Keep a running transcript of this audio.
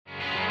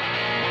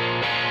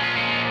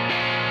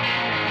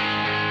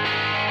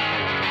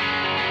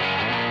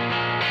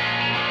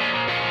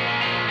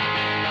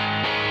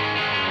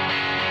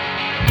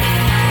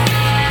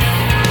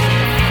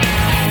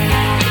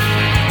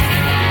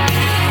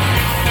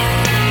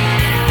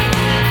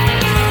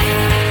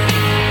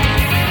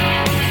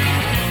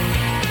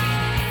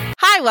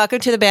Hi, welcome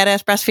to the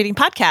Badass Breastfeeding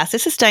Podcast.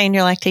 This is Diane,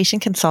 your lactation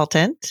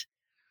consultant.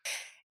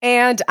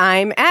 And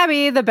I'm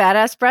Abby, the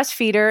Badass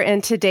Breastfeeder,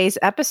 and today's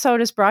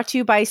episode is brought to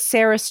you by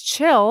Sarah's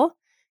Chill.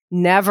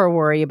 Never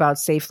worry about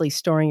safely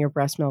storing your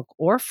breast milk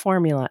or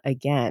formula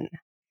again.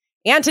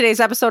 And today's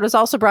episode is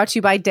also brought to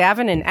you by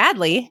Davin and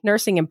Adley,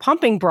 Nursing and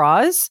Pumping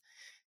Bras.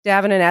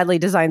 Davin and Adley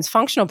designs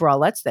functional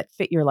bralettes that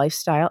fit your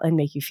lifestyle and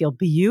make you feel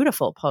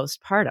beautiful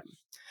postpartum.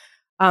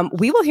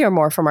 We will hear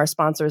more from our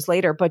sponsors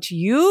later, but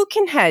you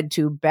can head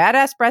to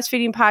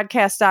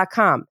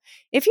badassbreastfeedingpodcast.com.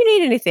 If you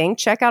need anything,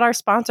 check out our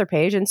sponsor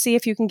page and see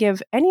if you can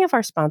give any of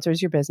our sponsors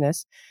your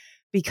business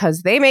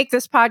because they make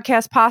this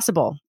podcast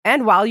possible.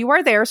 And while you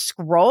are there,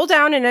 scroll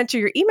down and enter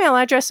your email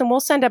address and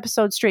we'll send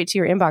episodes straight to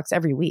your inbox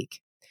every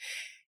week.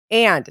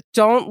 And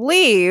don't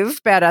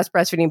leave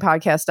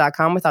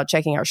badassbreastfeedingpodcast.com without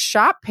checking our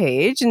shop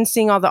page and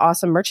seeing all the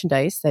awesome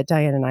merchandise that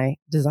Diane and I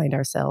designed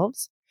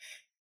ourselves.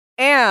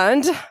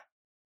 And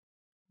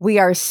we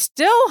are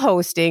still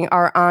hosting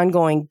our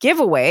ongoing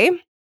giveaway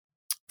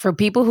for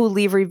people who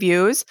leave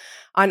reviews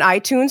on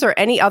iTunes or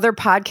any other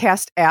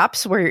podcast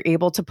apps where you're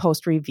able to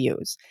post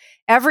reviews.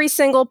 Every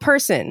single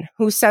person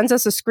who sends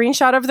us a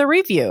screenshot of the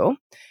review,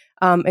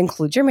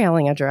 include your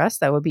mailing address,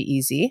 that would be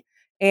easy,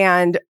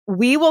 and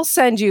we will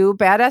send you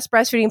Badass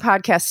Breastfeeding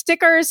Podcast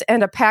stickers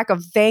and a pack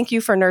of Thank You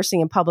for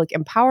Nursing and Public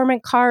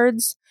Empowerment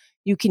cards.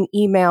 You can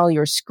email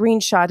your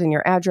screenshot and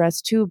your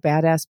address to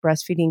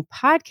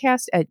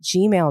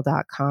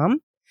badassbreastfeedingpodcast@gmail.com.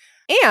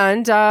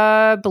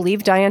 And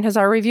believe Diane has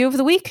our review of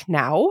the week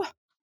now.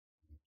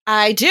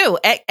 I do.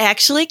 It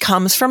actually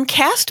comes from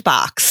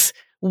Castbox,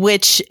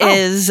 which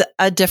is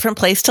a different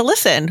place to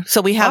listen.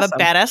 So we have a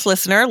badass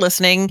listener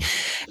listening.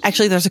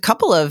 Actually, there's a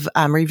couple of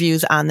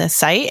reviews on this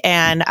site,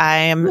 and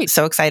I'm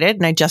so excited.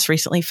 And I just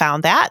recently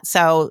found that.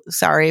 So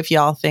sorry if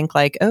y'all think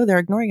like, oh, they're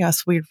ignoring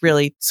us. We're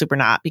really super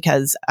not,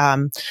 because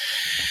Diane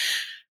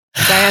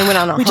went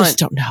on a hunt. We just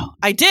don't know.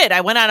 I did.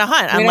 I went on a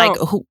hunt. I'm like,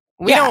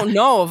 we don't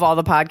know of all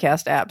the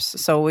podcast apps.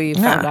 So we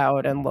found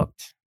out and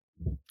looked.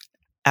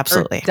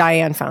 Absolutely. Or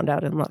Diane found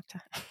out and looked.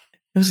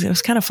 It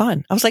was kind of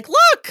fun. I was like,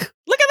 look at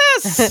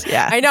this.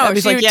 Yeah. I know.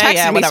 She like,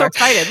 texted me so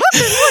excited. Look,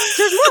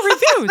 there's more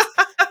reviews.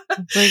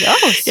 Like,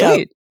 oh,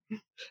 sweet. Yep.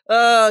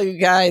 Oh, you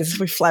guys,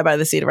 we fly by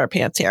the seat of our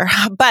pants here.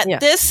 But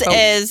this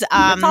is, it's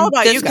all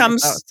about this you guys,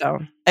 comes, though,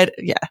 so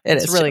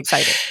it's really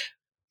exciting.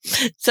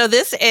 So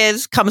this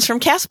comes from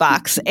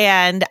Castbox,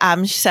 and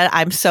she said,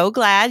 I'm so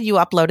glad you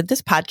uploaded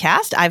this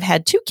podcast. I've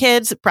had 2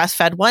 kids,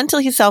 breastfed one till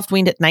he's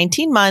self-weaned at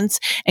 19 months,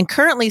 and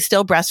currently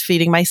still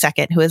breastfeeding my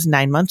second, who is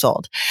 9 months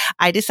old.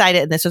 I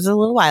decided, and this was a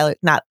little while,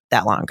 not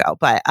that long ago,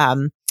 but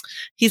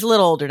he's a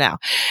little older now.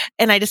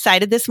 And I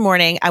decided this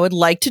morning I would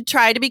like to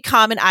try to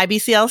become an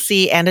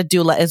IBCLC and a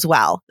doula as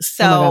well.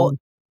 So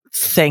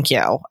thank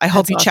you. I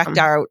hope you checked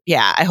out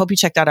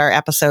our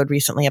episode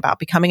recently about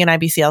becoming an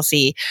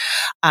IBCLC.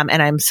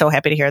 And I'm so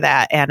happy to hear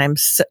that. And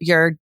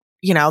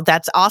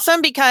that's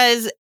awesome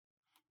because,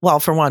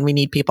 well, for one, we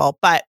need people,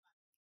 but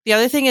the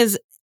other thing is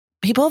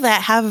people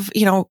that have,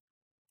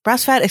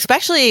 breastfed,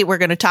 especially we're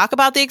going to talk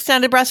about the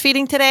extended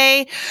breastfeeding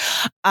today.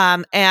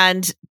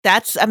 And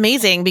that's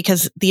amazing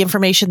because the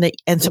information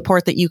and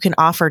support that you can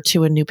offer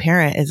to a new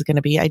parent is going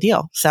to be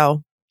ideal.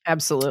 So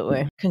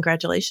absolutely.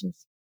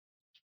 Congratulations.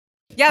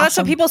 Yeah, that's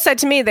what people said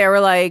to me. They're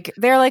like,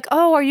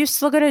 oh, are you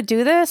still going to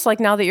do this?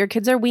 Like, now that your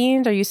kids are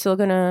weaned, are you still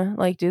going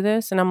to do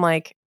this? And I'm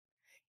like,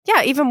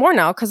 yeah, even more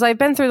now because I've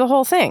been through the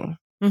whole thing.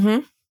 Mm-hmm.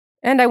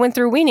 And I went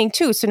through weaning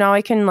too. So now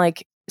I can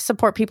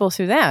support people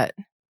through that.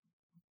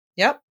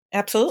 Yep,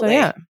 absolutely. So,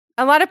 yeah.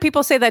 A lot of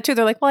people say that too.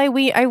 They're like, well,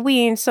 I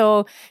weaned.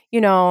 So,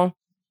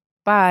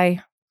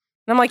 bye.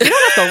 And I'm like, you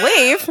don't have to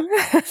leave.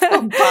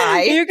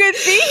 Bye. You could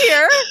be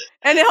here.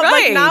 And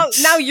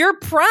now you're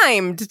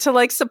primed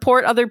to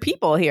support other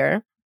people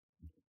here.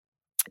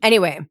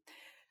 Anyway,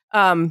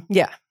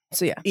 yeah.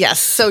 So yeah. Yes.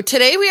 So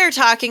today we are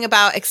talking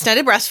about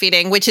extended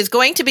breastfeeding, which is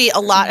going to be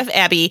a lot of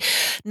Abby.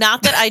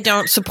 Not that I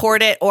don't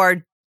support it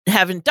or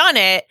haven't done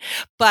it,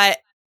 but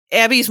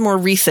Abby's more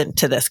recent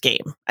to this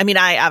game. I mean,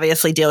 I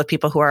obviously deal with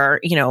people who are,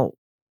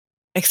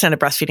 extended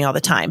breastfeeding all the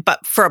time,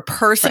 but for a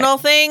personal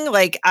thing,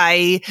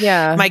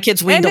 my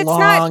kids weaned a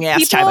long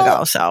ass time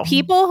ago. So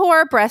people who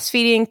are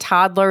breastfeeding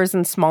toddlers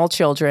and small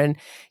children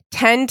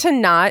tend to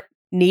not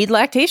need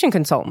lactation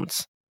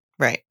consultants.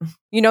 Right.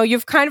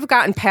 You've kind of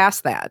gotten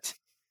past that.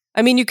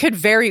 I mean, you can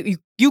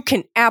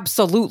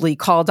absolutely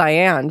call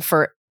Diane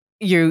for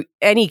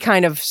any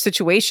kind of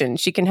situation.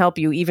 She can help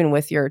you even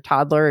with your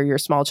toddler or your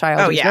small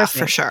child. Oh yeah,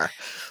 for sure.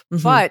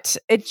 Mm-hmm. But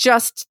it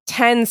just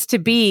tends to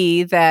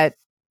be that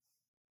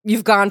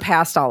you've gone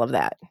past all of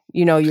that.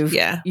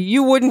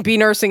 You wouldn't be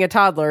nursing a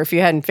toddler if you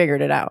hadn't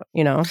figured it out,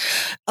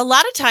 A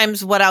lot of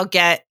times what I'll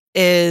get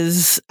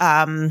is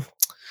my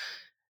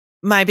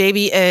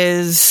baby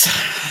is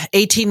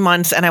 18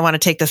 months and I want to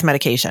take this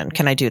medication.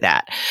 Can I do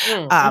that?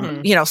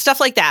 Stuff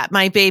like that.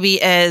 My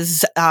baby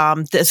is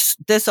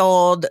this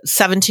old,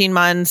 17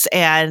 months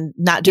and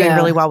not doing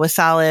really well with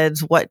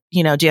solids. What, do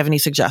you have any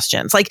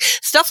suggestions? Like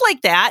stuff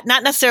like that.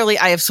 Not necessarily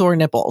I have sore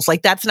nipples.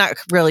 Like that's not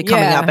really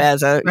coming up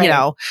as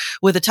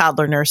with a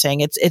toddler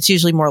nursing. It's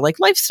usually more like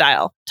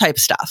lifestyle type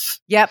stuff.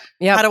 Yep.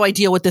 How do I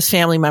deal with this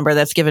family member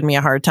that's given me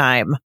a hard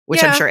time?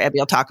 Which I'm sure Abby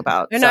will talk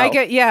about. And I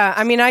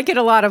get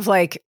a lot of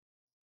like,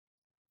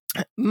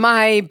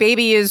 my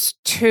baby is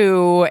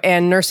 2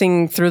 and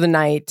nursing through the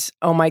night.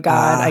 Oh my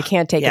God, I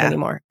can't take it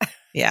anymore.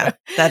 Yeah,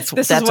 this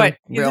is what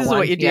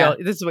you do. Yeah.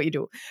 This is what you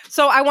do.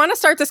 So I want to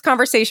start this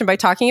conversation by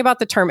talking about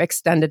the term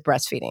extended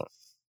breastfeeding.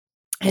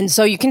 And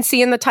so you can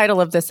see in the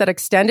title of this that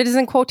extended is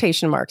in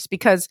quotation marks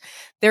because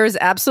there is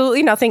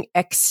absolutely nothing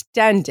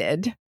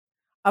extended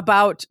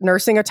about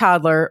nursing a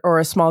toddler or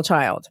a small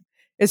child.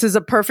 This is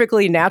a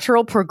perfectly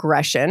natural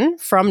progression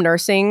from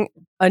nursing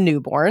a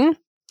newborn.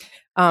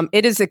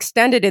 It is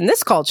extended in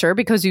this culture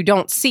because you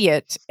don't see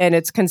it and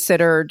it's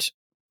considered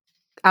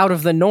out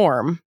of the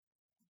norm.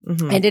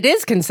 And it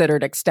is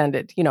considered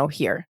extended,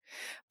 here.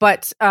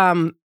 But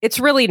it's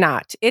really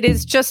not. It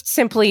is just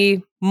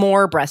simply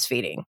more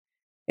breastfeeding.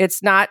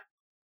 It's not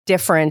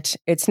different.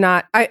 It's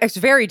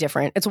very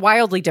different. It's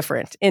wildly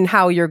different in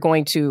how you're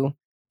going to,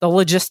 the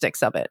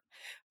logistics of it.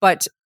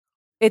 But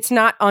it's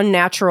not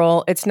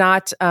unnatural. It's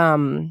not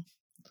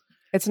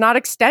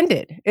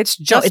extended. It's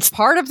just it's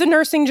part of the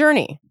nursing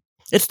journey.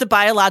 It's the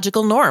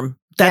biological norm.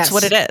 That's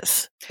what it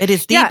is. It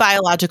is the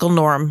biological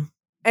norm.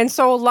 And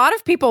so a lot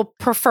of people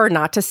prefer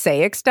not to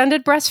say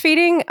extended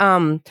breastfeeding.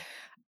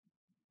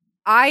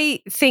 I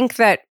think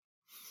that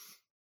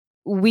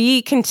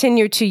we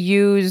continue to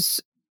use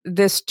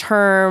this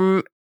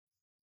term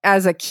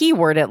as a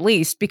keyword, at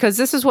least, because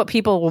this is what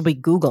people will be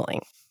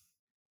Googling.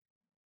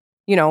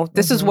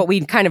 This is what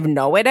we kind of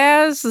know it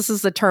as. This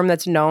is the term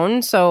that's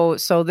known. So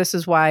this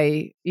is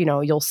why,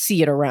 you'll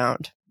see it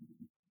around.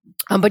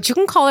 But you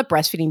can call it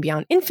breastfeeding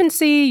beyond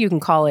infancy. You can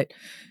call it,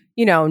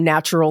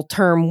 natural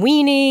term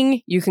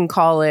weaning. You can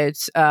call it,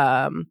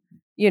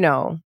 you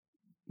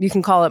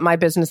can call it my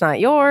business, not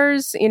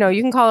yours. You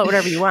can call it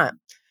whatever you want.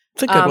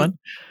 It's a good one.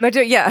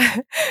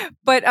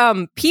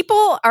 But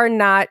people are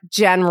not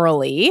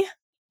generally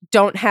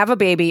don't have a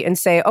baby and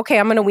say, okay,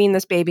 I'm going to wean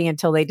this baby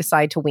until they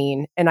decide to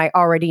wean. And I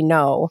already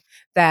know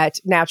that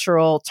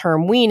natural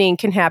term weaning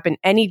can happen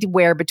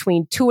anywhere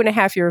between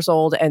 2.5 years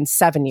old and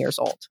 7 years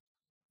old.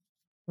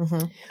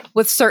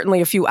 With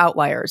certainly a few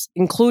outliers,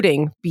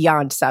 including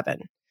beyond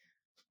 7.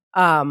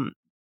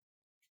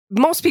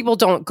 Most people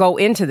don't go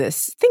into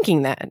this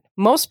thinking that.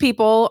 Most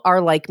people are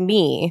like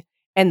me,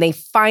 and they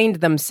find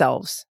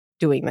themselves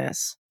doing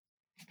this.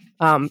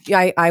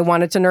 I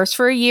wanted to nurse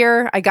for a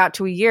year. I got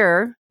to a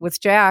year with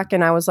Jack,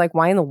 and I was like,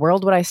 why in the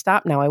world would I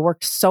stop now? I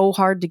worked so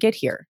hard to get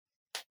here.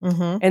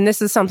 And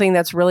this is something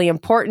that's really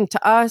important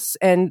to us,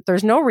 and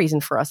there's no reason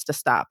for us to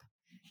stop.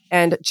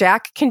 And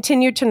Jack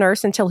continued to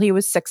nurse until he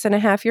was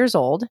 6.5 years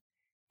old.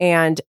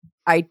 And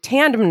I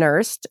tandem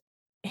nursed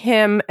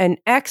him and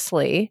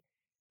Exley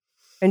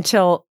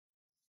until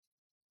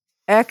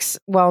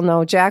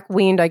Jack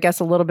weaned, I guess,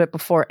 a little bit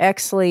before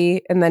Exley.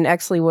 And then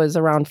Exley was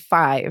around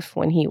 5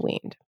 when he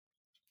weaned.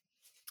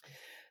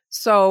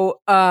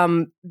 So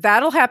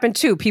that'll happen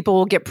too. People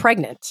will get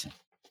pregnant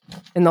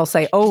and they'll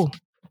say, oh,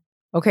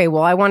 okay,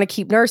 well, I want to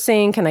keep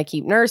nursing. Can I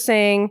keep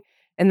nursing?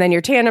 And then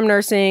you're tandem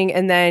nursing,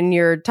 and then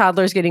your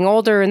toddler's getting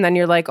older, and then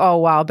you're like, oh,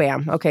 wow,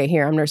 bam. Okay,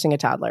 here, I'm nursing a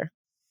toddler.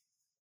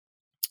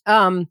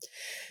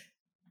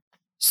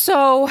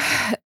 So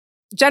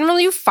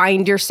generally you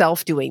find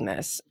yourself doing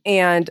this.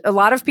 And a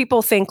lot of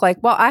people think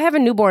like, well, I have a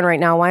newborn right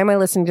now. Why am I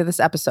listening to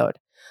this episode?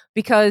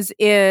 Because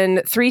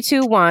in 3,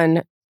 2,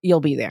 1,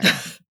 you'll be there.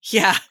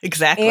 Yeah,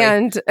 exactly.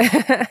 And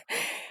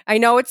I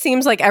know it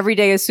seems like every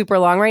day is super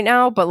long right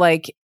now, but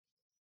like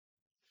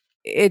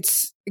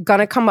it's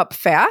going to come up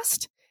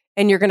fast.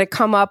 And you're going to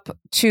come up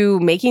to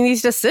making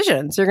these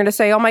decisions. You're going to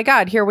say, oh my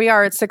God, here we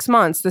are at 6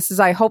 months.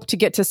 I hope to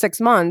get to 6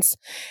 months.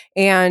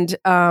 And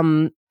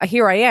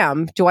here I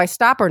am. Do I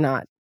stop or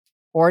not?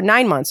 Or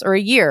 9 months or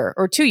a year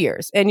or 2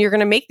 years. And you're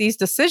going to make these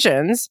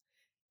decisions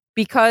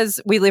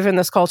because we live in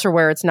this culture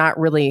where it's not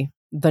really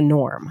the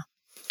norm.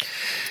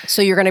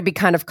 So you're going to be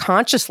kind of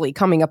consciously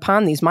coming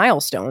upon these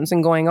milestones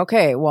and going,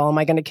 okay, well, am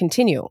I going to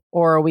continue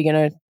or are we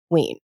going to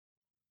wean?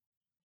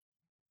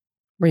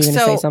 Were you going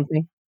to say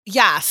something?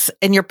 Yes.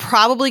 And you're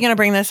probably going to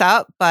bring this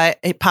up, but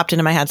it popped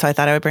into my head, so I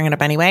thought I would bring it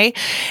up anyway.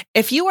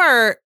 If you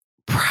are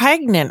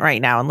pregnant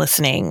right now and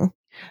listening,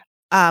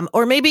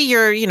 or maybe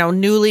you're,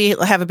 newly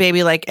have a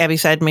baby, like Abby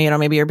said,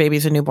 maybe your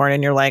baby's a newborn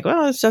and you're like,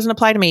 well, this doesn't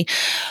apply to me.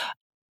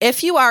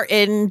 If you are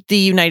in the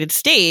United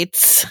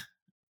States,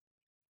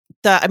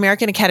 the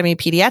American Academy of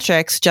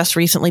Pediatrics just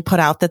recently put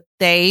out that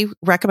they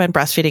recommend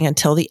breastfeeding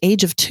until the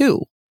age of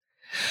 2.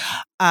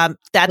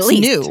 That's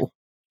new.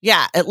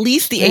 Yeah, at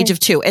least the age of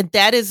 2. And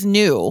that is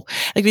new.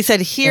 Like we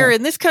said, here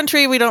in this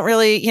country, we don't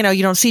really, you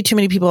don't see too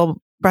many people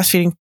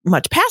breastfeeding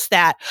much past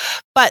that.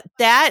 But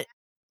that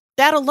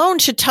alone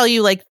should tell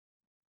you, like,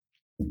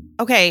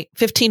 okay,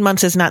 15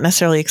 months is not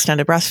necessarily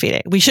extended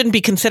breastfeeding. We shouldn't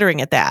be considering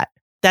it that.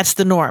 That's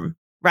the norm,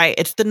 right?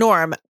 It's the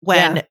norm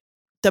when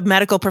the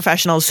medical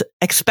professionals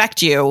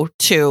expect you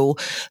to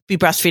be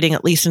breastfeeding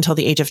at least until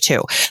the age of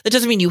 2. That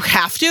doesn't mean you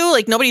have to.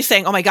 Like, nobody's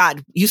saying, oh my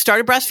God, you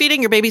started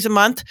breastfeeding, your baby's a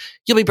month,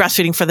 you'll be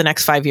breastfeeding for the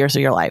next 5 years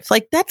of your life.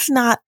 Like, that's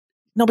not,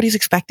 nobody's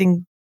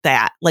expecting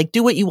that. Like,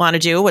 do what you want to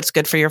do, what's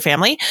good for your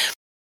family.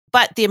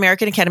 But the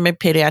American Academy of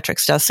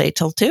Pediatrics does say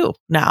till 2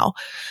 now.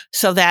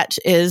 So that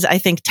is, I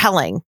think,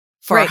 telling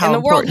for how and the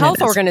World important Health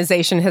it is.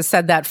 Organization has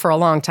said that for a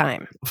long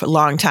time. For a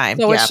long time.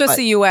 So it's just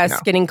the U.S. you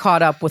know. getting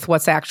caught up with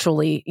what's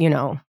actually,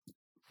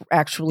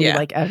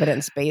 like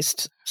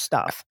evidence-based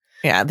stuff.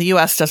 Yeah, the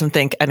U.S. doesn't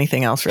think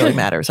anything else really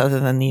matters other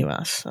than the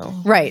U.S. So.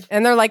 Right.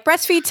 And they're like,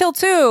 breastfeed till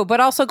 2, but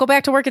also go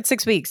back to work at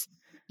 6 weeks.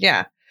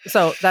 Yeah.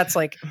 So that's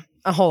like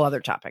a whole other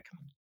topic.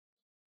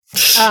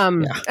 Oh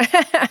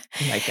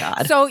my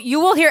God. So you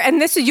will hear,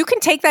 and this is, you can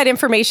take that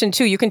information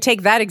too. You can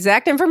take that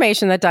exact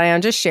information that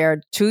Diane just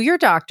shared to your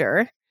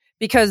doctor,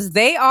 because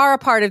they are a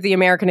part of the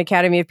American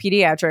Academy of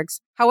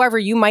Pediatrics. However,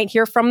 you might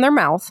hear from their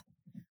mouth,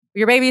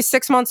 your baby's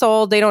 6 months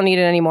old, they don't need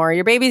it anymore.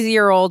 Your baby's a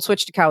year old,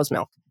 switch to cow's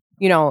milk.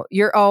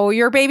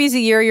 Your baby's a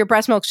year, your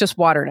breast milk's just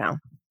water now.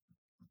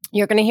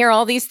 You're going to hear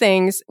all these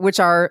things, which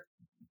are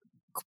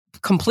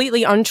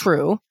completely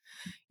untrue.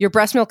 Your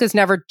breast milk is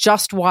never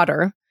just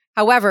water.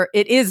 However,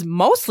 it is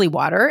mostly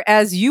water,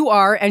 as you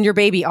are and your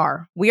baby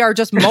are. We are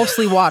just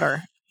mostly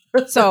water.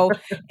 So,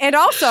 and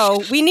also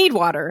we need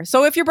water.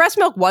 So if your breast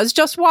milk was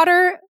just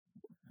water,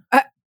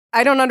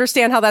 I don't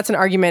understand how that's an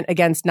argument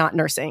against not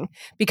nursing,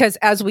 because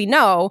as we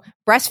know,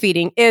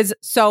 breastfeeding is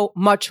so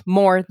much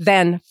more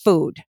than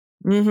food.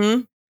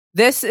 Mm-hmm.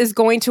 This is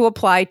going to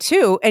apply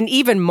to, and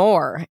even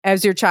more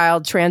as your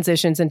child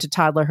transitions into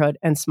toddlerhood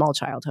and small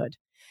childhood,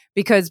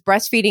 because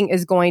breastfeeding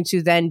is going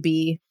to then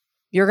be,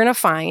 you're going to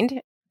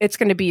find it's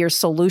going to be your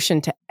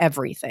solution to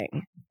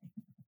everything.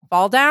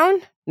 Fall down?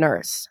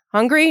 Nurse.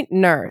 Hungry?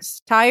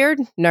 Nurse. Tired?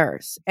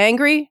 Nurse.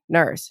 Angry?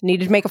 Nurse.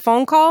 Need to make a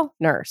phone call?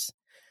 Nurse.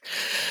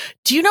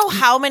 Do you know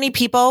how many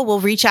people will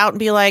reach out and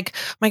be like,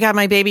 oh my God,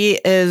 my baby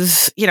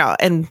is,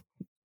 and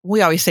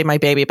we always say my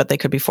baby, but they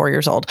could be 4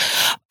 years old.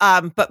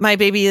 But my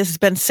baby has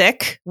been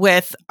sick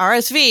with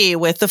RSV,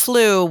 with the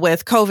flu,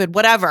 with COVID,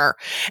 whatever.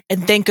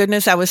 And thank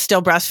goodness I was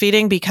still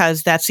breastfeeding,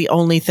 because that's the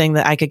only thing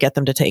that I could get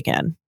them to take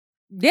in.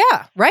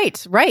 Yeah,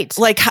 right.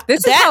 Like,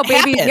 this is how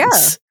babies,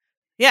 happens.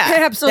 Yeah,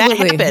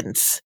 absolutely. That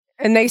happens.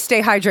 And they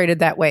stay hydrated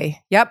that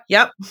way. Yep.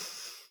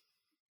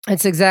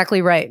 That's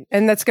exactly right.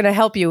 And that's going to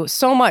help you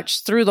so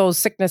much through those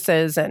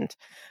sicknesses. And,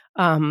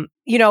 and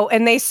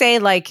they say,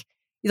 like,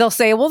 they'll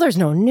say, well, there's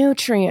no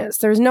nutrients.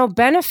 There's no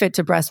benefit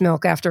to breast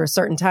milk after a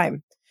certain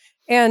time.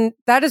 And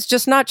that is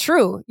just not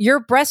true. Your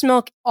breast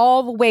milk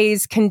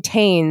always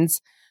contains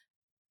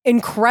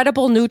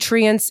incredible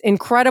nutrients,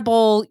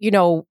 incredible,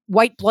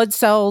 white blood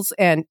cells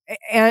and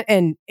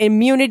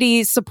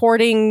immunity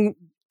supporting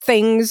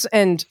things,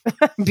 and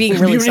being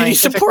really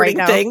scientific supporting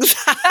right now. Things.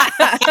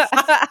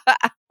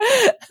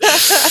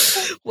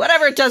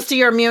 Whatever it does to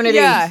your immunity.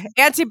 Yeah,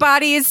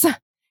 antibodies. There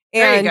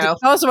you And go.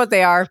 those are what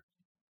they are.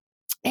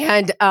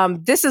 And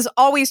this is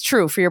always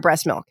true for your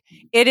breast milk.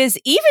 It is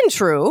even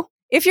true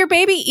if your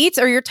baby eats,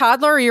 or your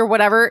toddler or your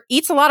whatever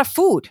eats a lot of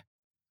food.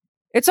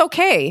 It's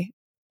okay.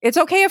 It's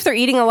okay if they're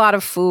eating a lot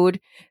of food,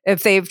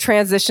 if they've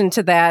transitioned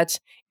to that.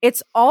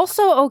 It's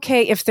also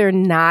okay if they're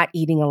not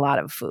eating a lot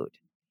of food,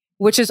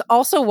 which is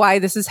also why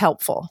this is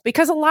helpful,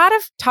 because a lot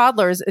of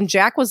toddlers, and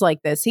Jack was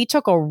like this, he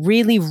took a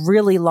really,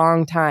 really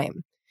long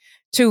time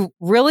to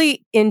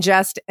really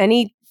ingest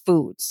any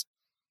foods.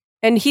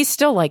 And he's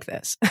still like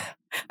this.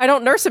 I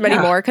don't nurse him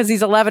anymore because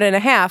he's 11 and a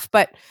half,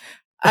 but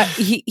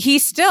he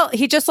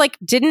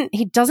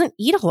doesn't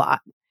eat a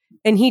lot.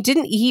 And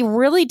he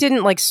really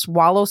didn't like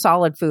swallow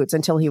solid foods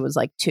until he was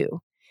like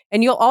 2.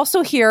 And you'll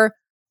also hear,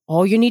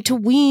 oh, you need to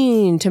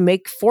wean to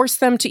force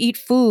them to eat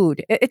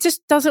food. It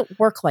just doesn't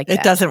work like that.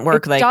 It doesn't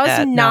work like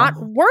that. It does not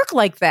work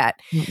like that.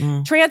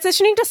 Mm-mm.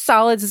 Transitioning to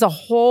solids is a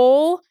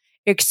whole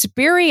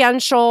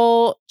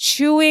experiential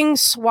chewing,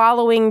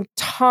 swallowing,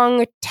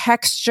 tongue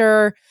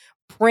texture,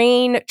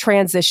 brain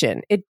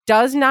transition. It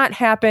does not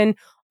happen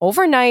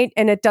overnight,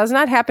 and it does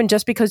not happen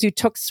just because you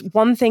took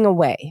one thing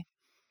away.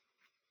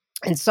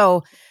 And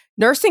so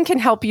nursing can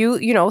help you,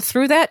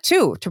 through that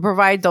too, to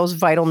provide those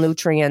vital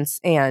nutrients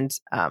and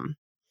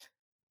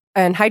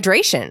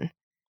hydration.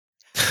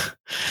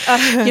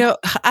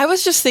 I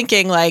was just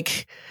thinking,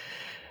 like,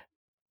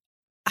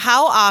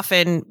 how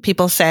often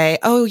people say,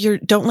 oh,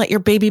 don't let your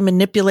baby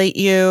manipulate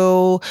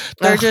you.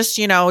 They're just,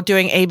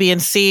 doing A, B,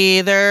 and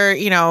C. They're,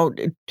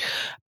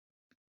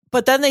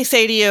 but then they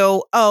say to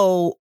you,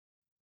 oh,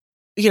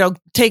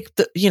 take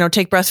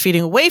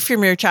breastfeeding away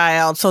from your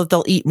child so that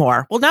they'll eat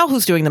more. Well, now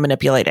who's doing the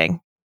manipulating?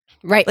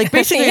 Right. Like,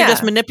 basically you're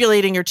just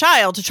manipulating your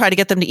child to try to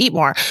get them to eat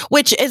more,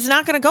 which is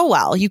not going to go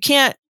well. You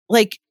can't,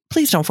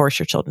 please don't force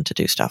your children to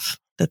do stuff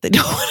that they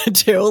don't want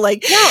to do.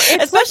 Like, no,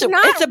 it's a baby.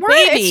 It's a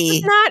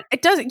baby.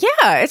 It doesn't.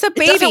 Yeah, it's a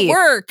baby. It doesn't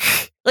work.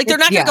 Like they're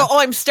not going to go, oh,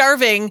 I'm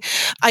starving.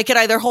 I could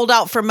either hold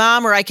out for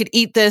mom or I could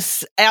eat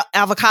this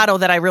avocado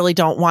that I really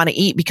don't want to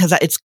eat because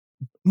it's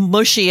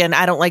mushy and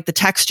I don't like the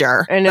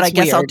texture. And but I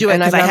guess weird. I'll do it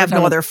because I have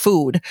no other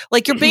food.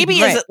 Like your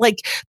baby Right. is like,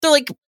 they're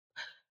like,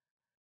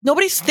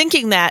 nobody's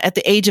thinking that at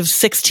the age of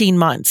 16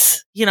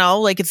 months, you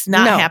know, like it's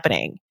not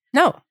happening.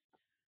 No,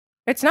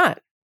 it's not.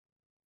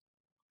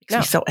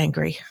 Makes me so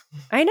angry.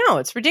 I know,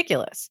 it's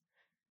ridiculous.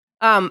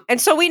 And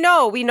so we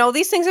know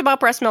these things about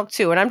breast milk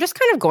too. And I'm just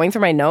kind of going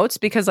through my notes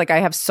because like I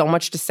have so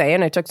much to say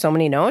and I took so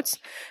many notes.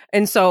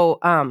 And so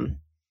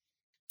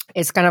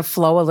it's going to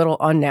flow a little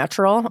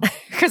unnatural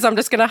because I'm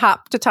just going to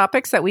hop to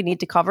topics that we need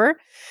to cover.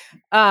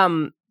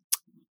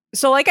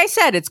 So like I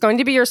said, it's going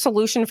to be your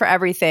solution for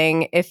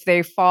everything. If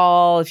they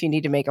fall, if you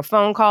need to make a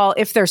phone call,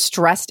 if they're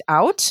stressed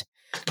out,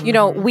 you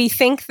know, we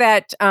think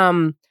that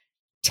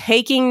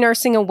taking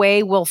nursing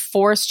away will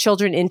force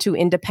children into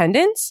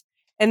independence.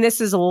 And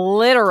this is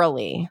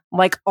literally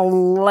not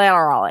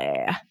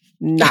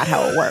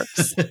how it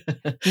works.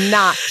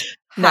 Not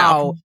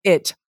how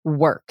it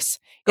works.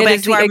 Go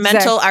back to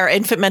our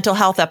infant mental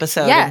health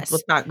episode. Yes.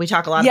 We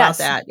talk a lot about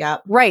that. Yeah.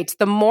 Right.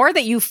 The more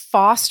that you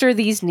foster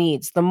these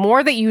needs, the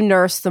more that you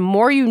nurse, the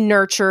more you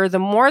nurture, the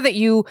more that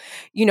you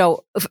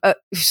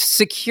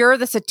secure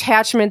this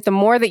attachment, the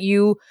more that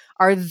you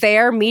are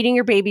there meeting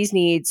your baby's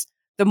needs,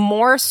 the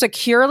more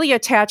securely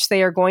attached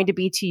they are going to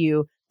be to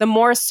you, the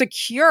more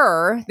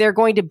secure they're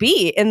going to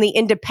be in the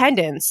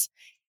independence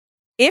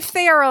if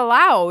they are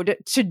allowed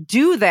to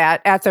do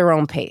that at their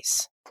own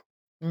pace.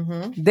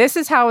 Mm-hmm. This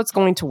is how it's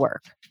going to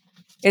work.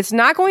 It's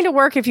not going to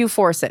work if you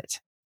force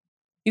it.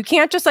 You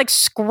can't just like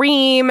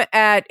scream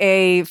at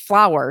a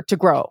flower to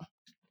grow.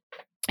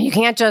 You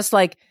can't just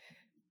like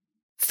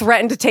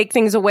threaten to take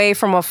things away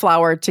from a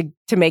flower to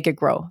make it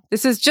grow.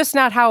 This is just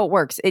not how it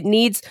works. It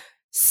needs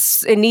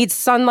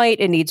sunlight,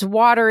 it needs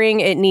watering,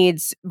 it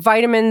needs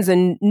vitamins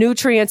and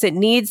nutrients, it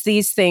needs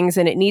these things,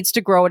 and it needs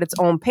to grow at its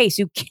own pace.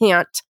 You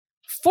can't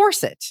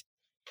force it.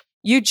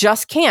 You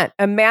just can't.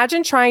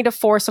 Imagine trying to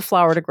force a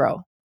flower to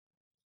grow.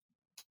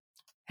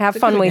 Have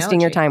fun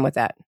wasting your time with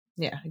that.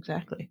 Yeah,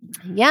 exactly.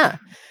 Yeah.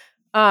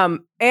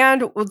 And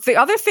the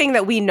other thing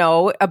that we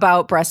know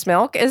about breast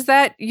milk is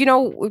that, you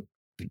know,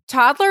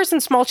 toddlers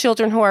and small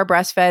children who are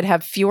breastfed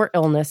have fewer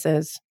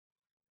illnesses.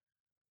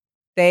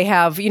 They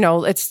have, you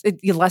know, it's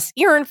less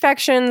ear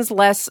infections,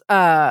 less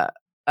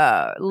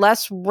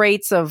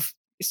rates of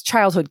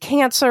childhood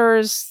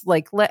cancers,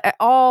 like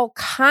all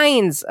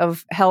kinds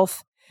of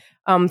health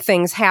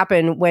things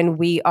happen when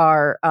we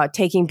are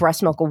taking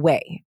breast milk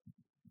away.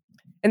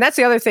 And that's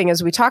the other thing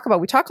is we talk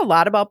a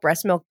lot about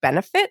breast milk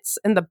benefits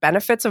and the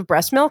benefits of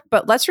breast milk,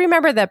 but let's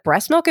remember that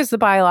breast milk is the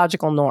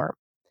biological norm.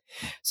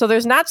 So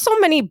there's not so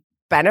many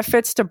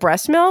benefits to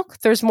breast milk.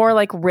 There's more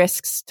like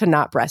risks to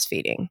not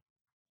breastfeeding.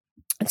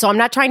 And so I'm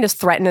not trying to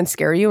threaten and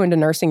scare you into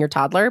nursing your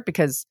toddler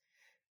because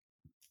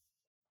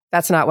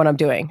that's not what I'm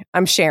doing.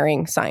 I'm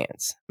sharing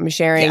science. I'm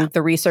sharing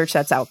the research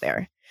that's out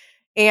there.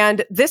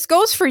 And this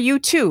goes for you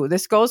too.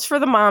 This goes for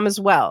the mom as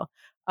well.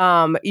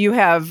 You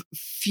have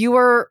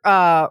fewer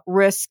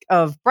risk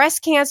of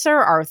breast cancer,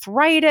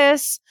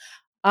 arthritis,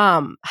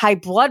 high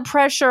blood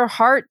pressure,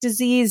 heart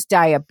disease,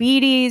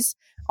 diabetes.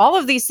 All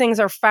of these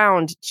things are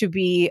found to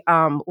be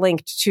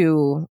linked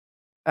to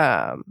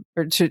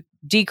or to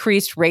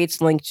decreased rates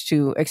linked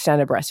to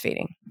extended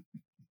breastfeeding.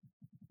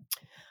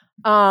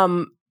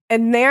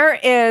 And there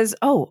is,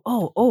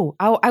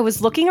 I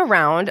was looking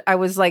around. I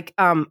was like,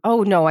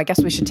 oh no, I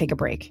guess we should take a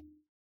break.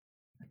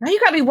 Now you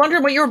got me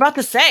wondering what you were about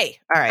to say.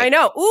 All right. I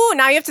know. Ooh,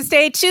 now you have to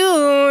stay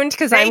tuned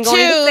because I'm going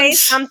to say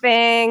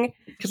something.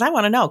 Because I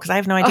want to know because I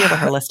have no idea what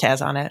her list has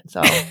on it.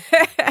 So,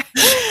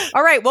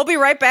 all right, we'll be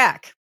right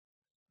back.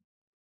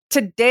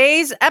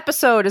 Today's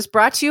episode is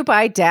brought to you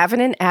by Davin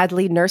and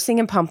Adley Nursing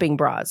and Pumping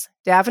Bras.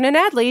 Davin and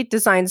Adley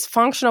designs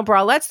functional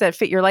bralettes that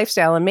fit your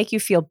lifestyle and make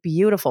you feel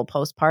beautiful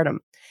postpartum.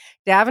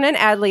 Davin and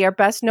Adley are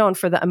best known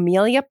for the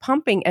Amelia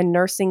Pumping and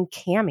Nursing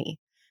Cami.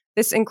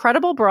 This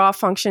incredible bra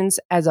functions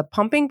as a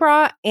pumping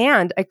bra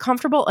and a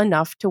comfortable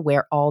enough to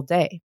wear all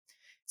day.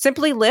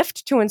 Simply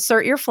lift to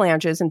insert your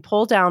flanges and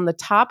pull down the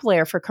top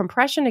layer for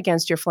compression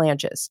against your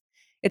flanges.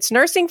 It's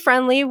nursing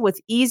friendly with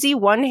easy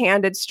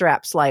one-handed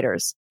strap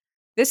sliders.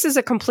 This is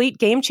a complete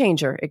game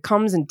changer. It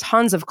comes in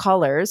tons of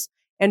colors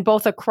and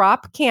both a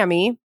crop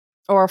cami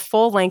or a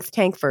full-length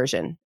tank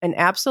version, an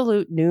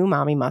absolute new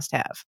mommy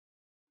must-have.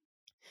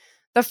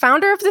 The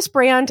founder of this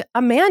brand,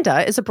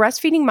 Amanda, is a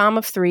breastfeeding mom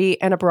of 3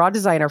 and a bra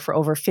designer for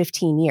over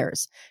 15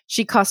 years.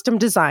 She custom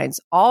designs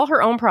all her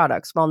own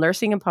products while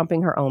nursing and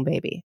pumping her own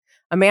baby.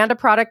 Amanda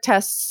product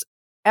tests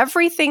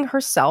everything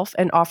herself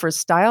and offers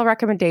style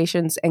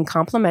recommendations and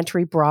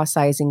complimentary bra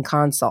sizing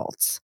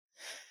consults.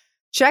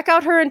 Check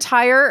out her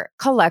entire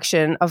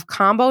collection of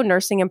combo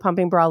nursing and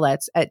pumping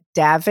bralettes at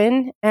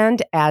Davin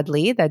and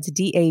Adley, that's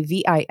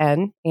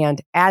DAVIN,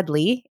 and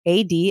Adley,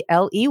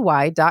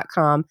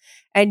 ADLEY.com,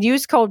 and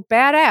use code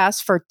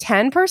BADASS for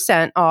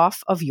 10%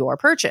 off of your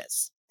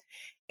purchase.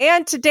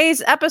 And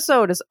today's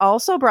episode is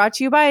also brought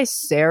to you by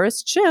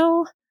Sarah's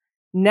Chill.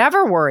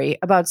 Never worry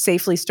about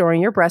safely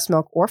storing your breast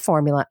milk or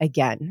formula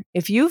again.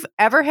 If you've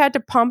ever had to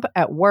pump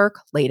at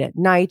work, late at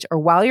night, or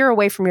while you're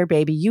away from your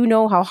baby, you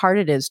know how hard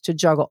it is to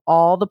juggle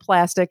all the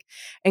plastic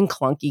and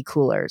clunky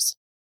coolers.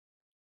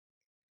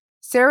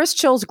 Sarah's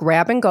Chill's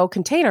grab-and-go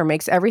container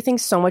makes everything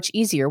so much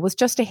easier. With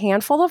just a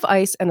handful of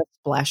ice and a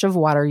splash of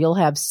water, you'll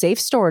have safe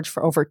storage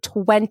for over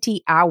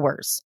 20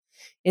 hours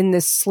in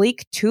this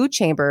sleek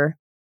 2-chamber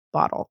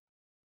bottle.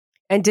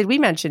 And did we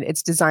mention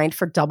it's designed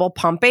for double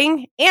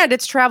pumping, and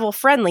it's travel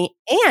friendly,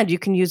 and you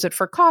can use it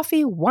for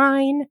coffee,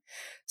 wine,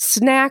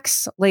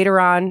 snacks later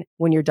on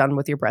when you're done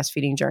with your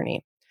breastfeeding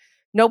journey.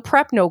 No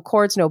prep, no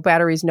cords, no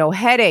batteries, no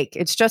headache.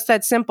 It's just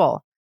that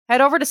simple.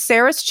 Head over to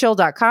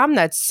sarahschill.com.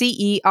 That's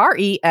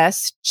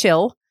CERES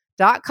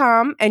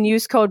chill.com and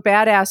use code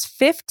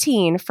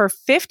BADASS15 for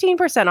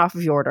 15% off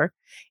of your order.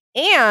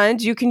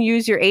 And you can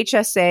use your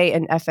HSA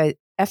and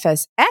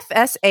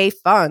FSA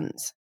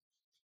funds.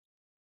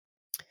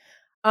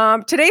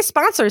 Today's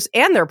sponsors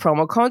and their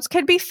promo codes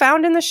can be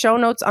found in the show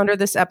notes under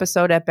this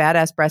episode at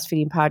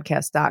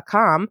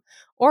badassbreastfeedingpodcast.com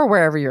or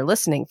wherever you're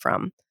listening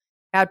from.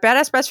 At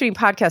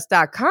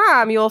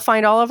badassbreastfeedingpodcast.com, you will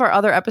find all of our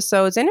other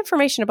episodes and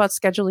information about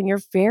scheduling your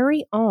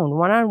very own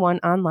one-on-one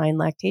online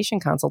lactation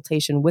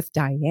consultation with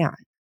Diane.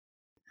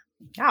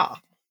 Oh,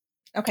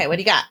 okay. What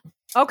do you got?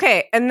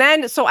 Okay. And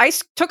then, so I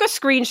took a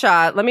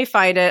screenshot. Let me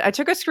find it. I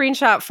took a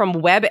screenshot from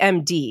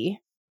WebMD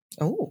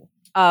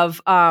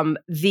of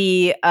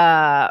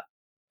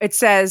it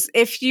says,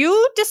 if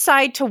you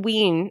decide to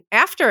wean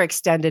after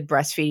extended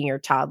breastfeeding your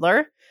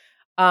toddler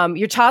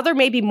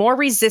may be more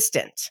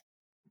resistant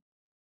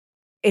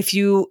if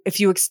you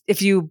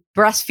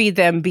breastfeed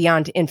them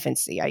beyond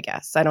infancy, I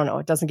guess. I don't know.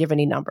 It doesn't give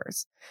any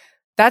numbers.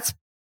 That's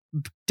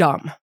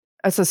dumb.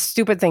 That's a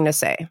stupid thing to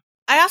say.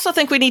 I also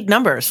think we need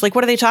numbers. Like,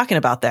 what are they talking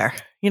about there?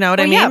 You know what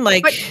I mean? Yeah,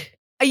 like,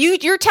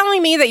 you're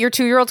telling me that your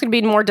 2-year-old's going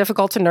to be more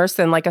difficult to nurse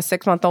than like a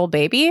 6-month-old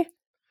baby?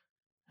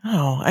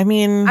 Oh, I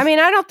mean,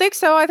 I don't think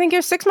so. I think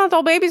your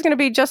 6-month-old baby's going to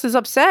be just as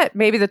upset.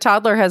 Maybe the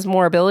toddler has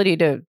more ability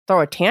to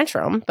throw a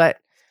tantrum, but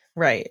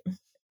right.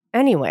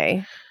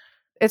 Anyway,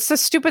 it's a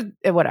stupid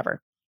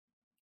whatever.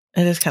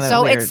 It is kind of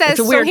so weird. It says, it's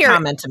a weird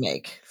comment to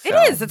make. So. It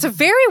is. It's a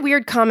very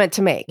weird comment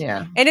to make.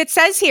 Yeah. And it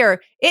says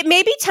here, it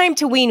may be time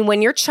to wean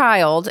when your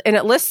child, and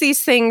it lists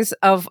these things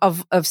of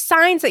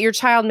signs that your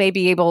child may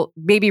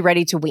be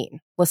ready to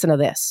wean. Listen to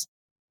this.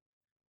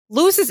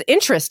 Loses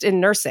interest in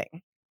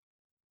nursing.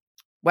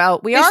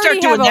 Well, we already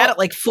start doing that at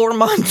like 4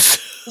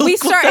 months. We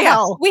start.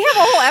 Yeah, we have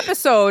a whole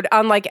episode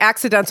on like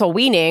accidental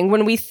weaning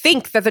when we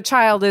think that the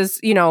child is,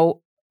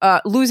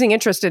 losing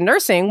interest in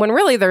nursing when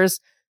really they're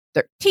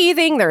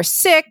teething, they're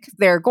sick,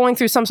 they're going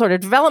through some sort of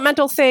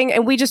developmental thing,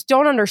 and we just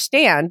don't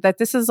understand that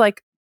this is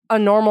like a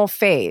normal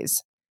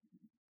phase.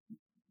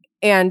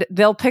 And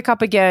they'll pick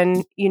up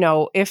again,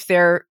 if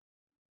they're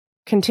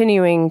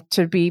continuing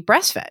to be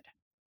breastfed.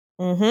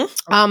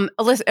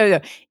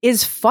 Mm-hmm.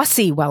 Is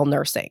fussy while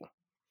nursing.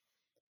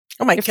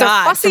 Oh my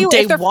God, from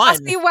day if they're one.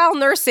 Fussy while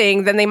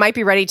nursing, then they might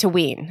be ready to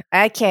wean.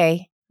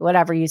 Okay,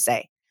 whatever you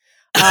say.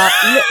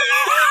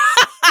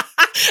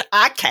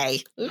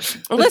 Okay.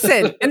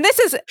 Listen, and this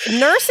is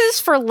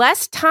nurses for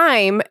less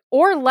time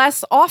or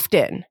less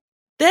often.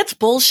 That's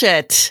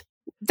bullshit.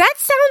 That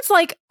sounds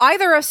like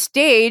either a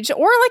stage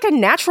or like a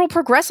natural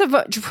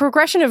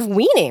progression of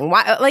weaning.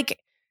 Why, like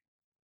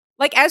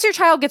as your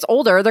child gets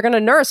older, they're going to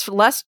nurse for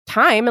less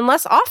time and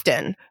less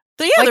often.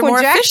 Yeah, they're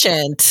more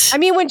efficient. I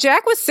mean, when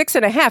Jack was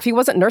 6.5, he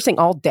wasn't nursing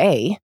all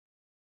day.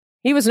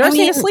 He was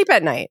nursing asleep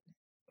at night.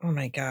 Oh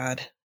my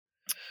God.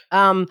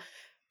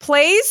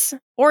 Plays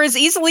or is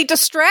easily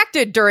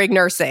distracted during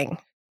nursing.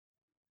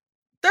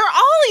 They're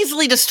all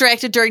easily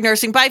distracted during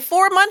nursing. By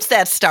 4 months,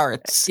 that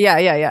starts.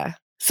 Yeah.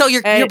 So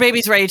your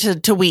baby's ready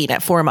to wean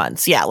at 4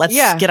 months. Yeah, let's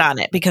get on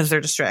it because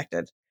they're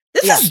distracted.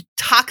 This is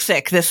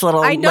toxic, this little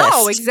I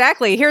know, list.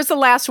 exactly. Here's the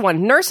last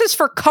one. Nurses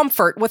for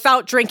comfort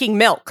without drinking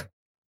milk.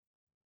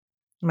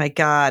 My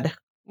God.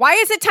 Why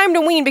is it time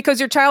to wean?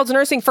 Because your child's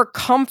nursing for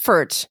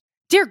comfort.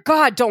 Dear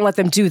God, don't let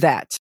them do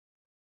that.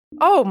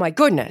 Oh my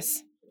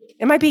goodness.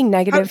 Am I being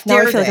negative? Now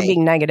I feel like I'm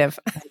being negative.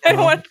 I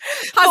don't want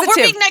positive. But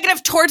we're being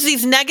negative towards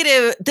these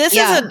negative.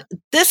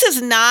 This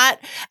is not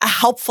a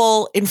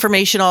helpful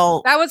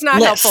informational. That was not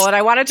list. helpful. And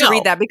I wanted to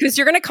read that because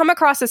you're going to come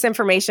across this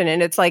information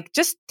and it's like,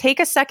 just take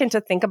a second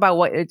to think about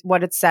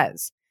what it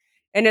says.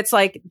 And it's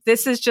like,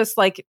 this is just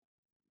like,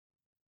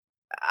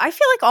 I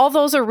feel like all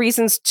those are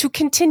reasons to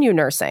continue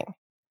nursing.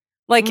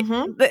 Like,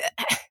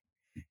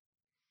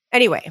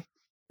 anyway,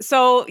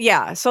 so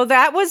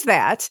that was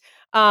that.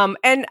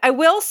 And I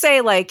will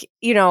say, like,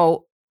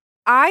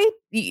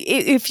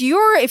 if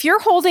you're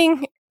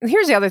holding,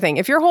 here's the other thing.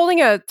 If you're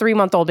holding a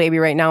 3-month-old baby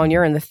right now and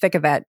you're in the thick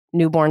of that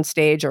newborn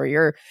stage, or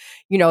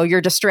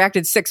your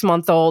distracted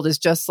 6-month-old is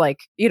just like,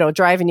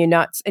 driving you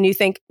nuts, and you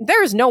think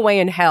there's no way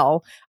in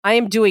hell I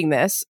am doing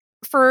this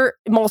for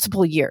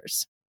multiple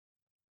years.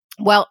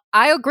 Well,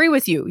 I agree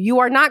with you. You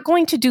are not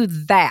going to do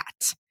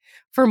that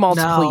for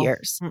multiple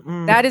years.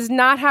 That is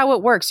not how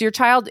it works.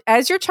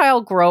 As your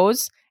child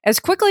grows, as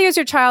quickly as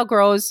your child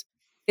grows,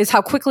 is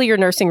how quickly your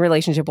nursing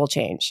relationship will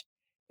change.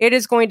 It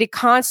is going to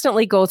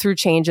constantly go through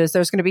changes.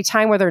 There's going to be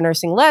time where they're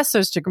nursing less.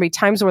 There's going to be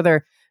times where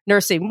they're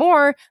nursing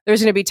more.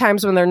 There's going to be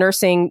times when they're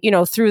nursing,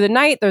 through the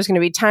night. There's going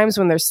to be times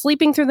when they're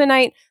sleeping through the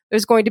night.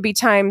 There's going to be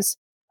times,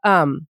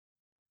 they're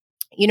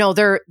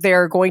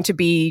going to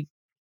be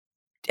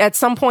at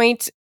some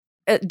point,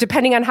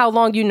 depending on how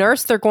long you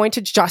nurse, they're going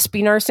to just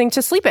be nursing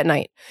to sleep at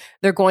night.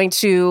 They're going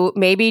to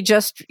maybe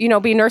just,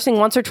 be nursing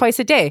once or twice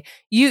a day.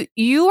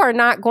 You are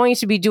not going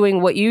to be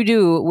doing what you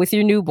do with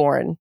your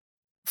newborn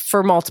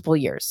for multiple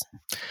years.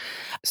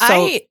 So,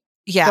 I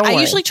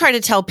usually try to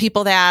tell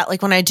people that,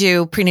 like when I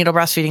do prenatal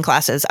breastfeeding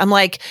classes, I'm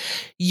like,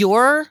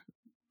 your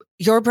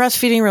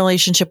breastfeeding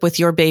relationship with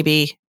your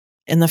baby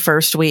in the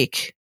first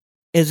week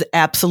is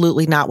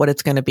absolutely not what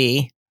it's going to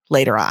be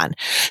later on.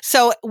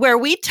 So where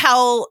we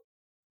tell,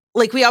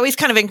 like, we always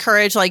kind of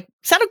encourage, like,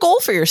 set a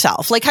goal for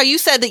yourself. Like how you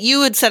said that you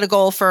would set a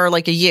goal for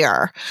like a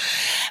year.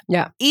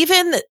 Yeah.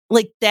 Even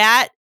like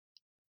that,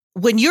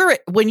 when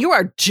you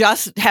are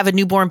just have a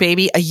newborn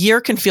baby, a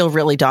year can feel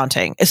really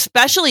daunting,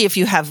 especially if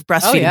you have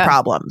breastfeeding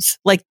problems.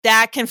 Like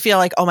that can feel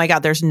like, oh my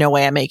God, there's no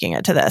way I'm making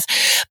it to this.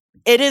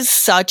 It is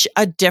such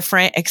a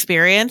different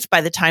experience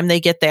by the time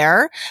they get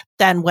there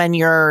than when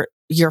you're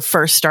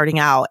first starting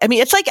out. I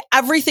mean, it's like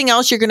everything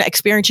else you're going to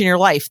experience in your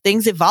life.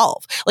 Things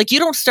evolve. Like you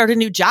don't start a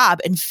new job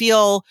and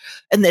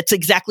it's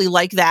exactly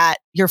like that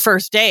your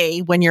first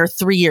day when you're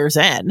 3 years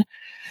in.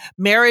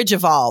 Marriage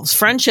evolves,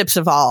 friendships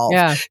evolve,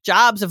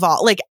 jobs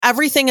evolve, like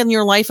everything in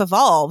your life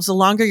evolves the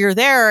longer you're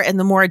there and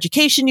the more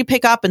education you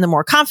pick up and the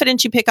more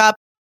confidence you pick up.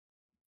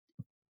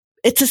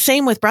 It's the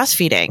same with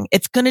breastfeeding.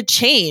 It's going to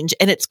change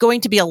and it's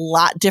going to be a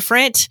lot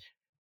different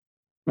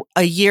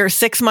a year,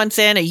 6 months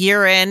in, a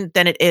year in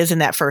than it is in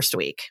that first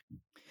week.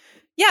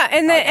 Yeah.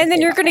 And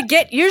then you're going to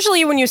get,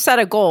 usually when you set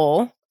a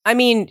goal, I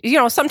mean,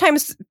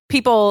 sometimes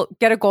people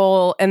get a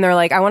goal and they're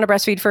like, I want to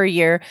breastfeed for a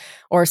year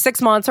or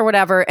 6 months or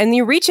whatever. And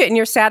you reach it and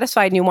you're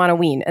satisfied and you want to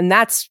wean. And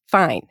that's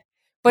fine.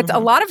 But a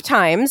lot of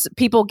times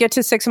people get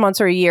to 6 months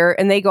or a year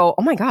and they go,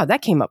 oh my God,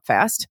 that came up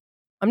fast.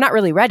 I'm not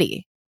really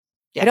ready.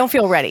 Yeah. I don't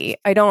feel ready.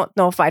 I don't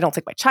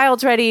think my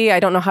child's ready.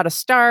 I don't know how to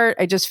start.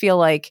 I just feel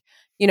like,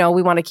 we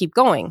want to keep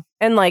going.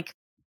 And like,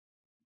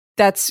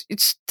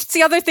 it's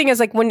the other thing is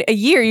like when a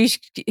year, you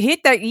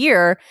hit that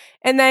year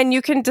and then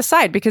you can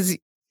decide because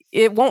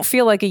it won't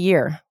feel like a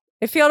year.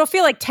 It'll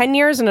feel like 10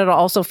 years and it'll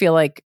also feel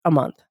like a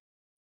month.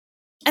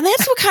 And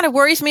that's what kind of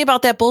worries me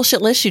about that bullshit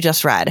list you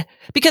just read.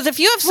 Because if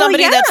you have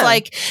somebody that's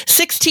like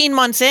 16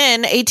 months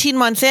in, 18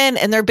 months in,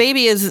 and their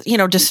baby is,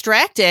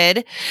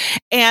 distracted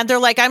and they're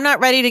like, I'm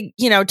not ready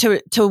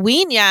to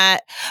wean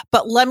yet,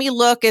 but let me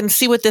look and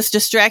see what this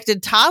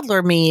distracted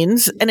toddler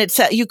means. And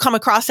you come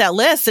across that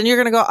list and you're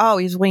going to go, oh,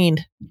 he's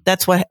weaned.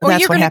 That's what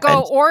happened.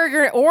 Or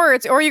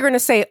you're going to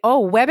say,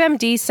 oh,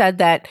 WebMD said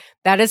that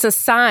is a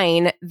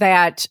sign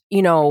that,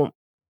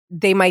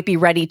 they might be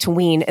ready to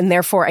wean and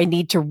therefore I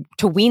need to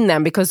wean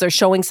them because they're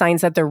showing signs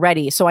that they're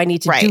ready. So I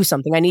need to do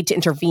something. I need to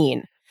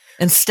intervene.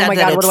 Instead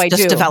it's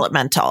just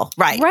developmental.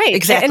 Right.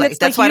 Exactly. And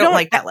that's why I don't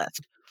like that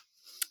list.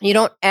 You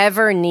don't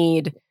ever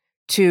need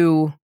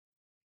to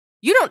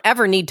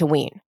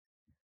wean.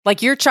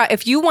 Like your child,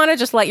 if you want to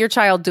just let your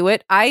child do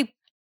it, I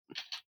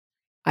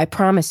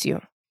promise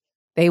you,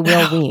 they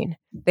will wean.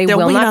 They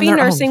will not be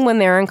nursing when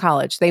they're in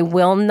college. They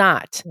will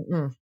not.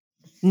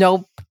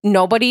 No,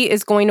 nobody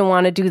is going to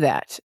want to do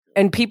that.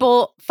 And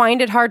people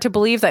find it hard to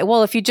believe that,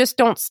 well, if you just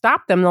don't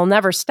stop them, they'll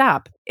never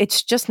stop.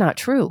 It's just not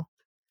true.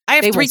 I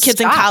have 3 kids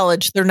in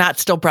college. They're not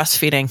still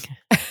breastfeeding.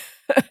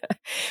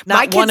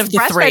 My kids one of the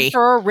 3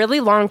 for a really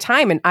long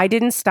time, and I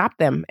didn't stop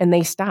them, and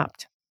they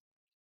stopped.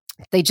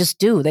 They just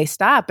do. They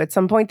stop. At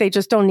some point, they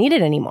just don't need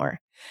it anymore.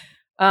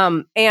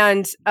 Okay.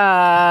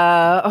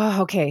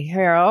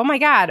 Here. Oh my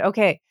God.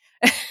 Okay.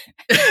 That's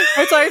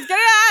what I was gonna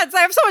add.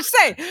 I have so much to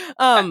say.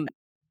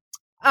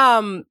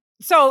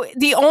 So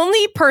the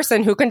only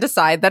person who can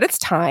decide that it's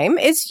time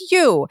is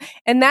you.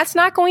 And that's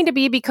not going to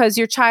be because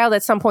your child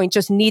at some point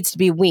just needs to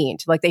be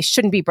weaned. Like they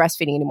shouldn't be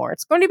breastfeeding anymore.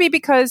 It's going to be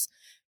because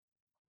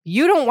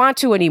you don't want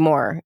to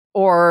anymore.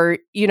 Or,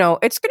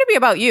 it's going to be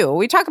about you.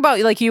 We talk about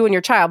like you and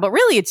your child, but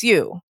really it's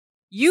you.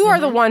 You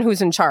are the one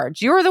who's in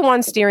charge. You're the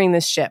one steering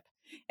this ship.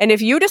 And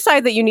if you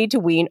decide that you need to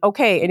wean,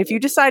 okay. And if you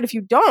decide if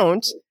you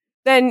don't,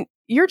 then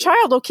your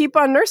child will keep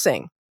on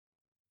nursing.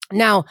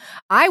 Now,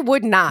 I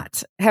would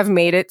not have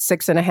made it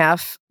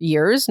 6.5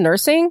 years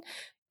nursing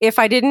if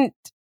I didn't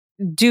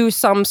do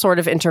some sort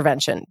of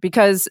intervention,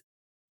 because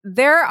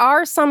there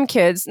are some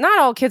kids, not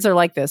all kids are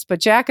like this, but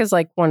Jack is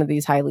like one of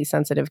these highly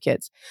sensitive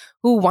kids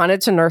who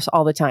wanted to nurse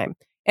all the time.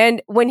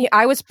 And when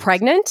I was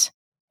pregnant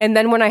and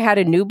then when I had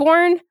a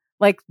newborn,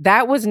 like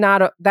that was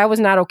not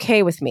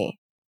okay with me.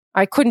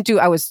 I couldn't do,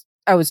 I was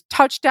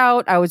touched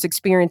out. I was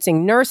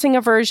experiencing nursing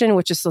aversion,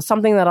 which is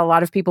something that a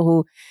lot of people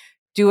who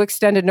do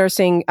extended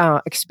nursing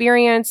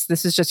experience.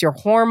 This is just your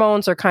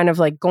hormones are kind of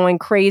like going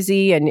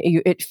crazy and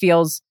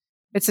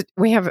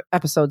we have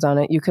episodes on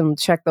it. You can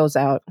check those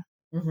out.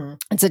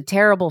 It's a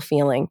terrible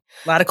feeling.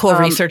 A lot of cool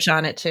research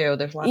on it too.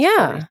 There's lots of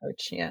cool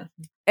research. Yeah.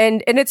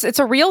 And it's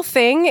a real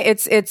thing.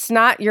 It's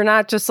not, you're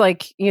not just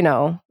like,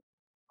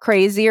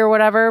 crazy or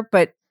whatever,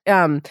 but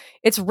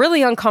it's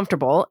really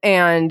uncomfortable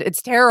and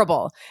it's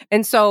terrible.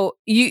 And so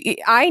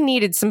I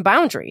needed some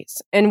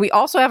boundaries. And we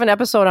also have an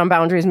episode on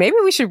boundaries. Maybe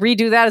we should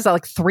redo that. Is that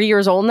like 3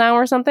 years old now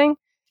or something?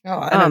 Oh,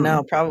 I don't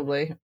know.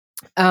 Probably.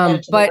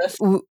 But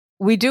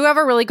we do have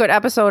a really good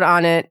episode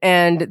on it.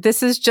 And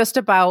this is just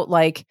about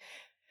like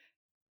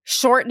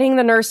shortening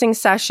the nursing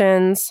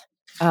sessions,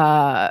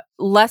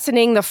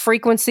 lessening the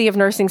frequency of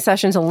nursing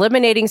sessions,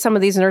 eliminating some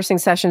of these nursing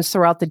sessions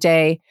throughout the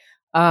day.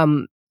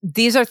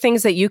 These are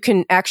things that you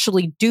can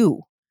actually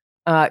do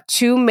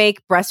to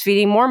make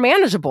breastfeeding more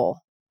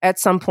manageable at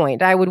some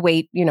point. I would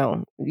wait, you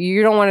don't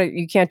want to,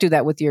 you can't do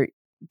that with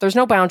there's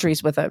no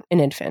boundaries with an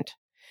infant.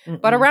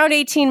 But around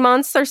 18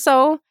 months or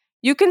so,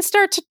 you can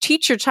start to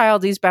teach your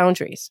child these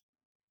boundaries.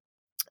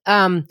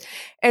 And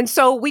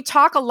so we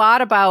talk a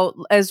lot about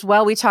as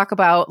well. We talk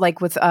about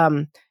like with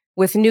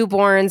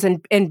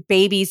newborns and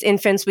babies,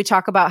 infants, we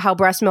talk about how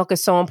breast milk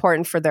is so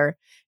important for their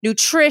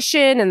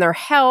nutrition and their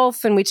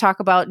health. And we talk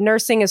about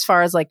nursing as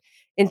far as like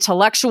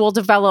intellectual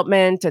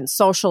development and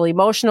social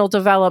emotional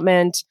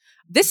development.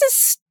 This is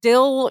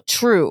still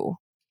true.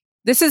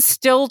 This is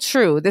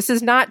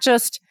not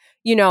just,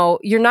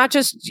 you're not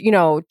just,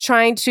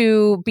 trying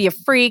to be a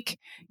freak.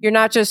 You're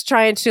not just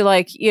trying to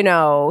like,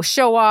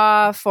 show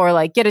off or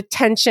like get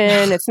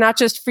attention. It's not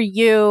just for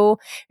you.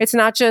 It's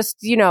not just,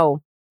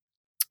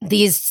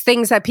 these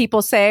things that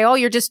people say, oh,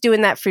 you're just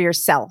doing that for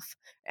yourself.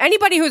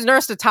 Anybody who's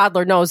nursed a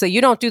toddler knows that you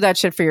don't do that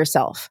shit for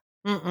yourself.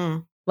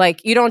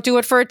 Like you don't do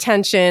it for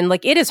attention.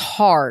 Like it is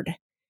hard.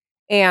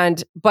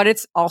 But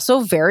it's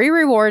also very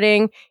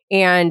rewarding.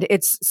 And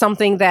it's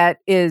something that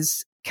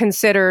is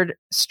considered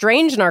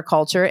strange in our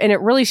culture. And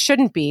it really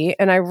shouldn't be.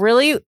 And I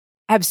really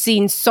have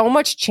seen so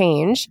much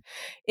change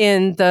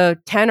in the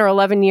 10 or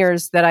 11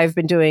 years that I've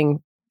been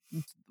doing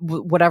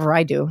whatever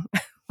I do,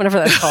 whatever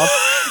that's called.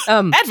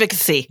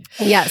 Advocacy.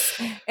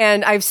 Yes.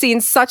 And I've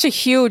seen such a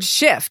huge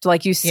shift.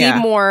 Like you see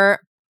more,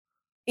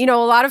 a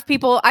lot of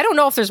people, I don't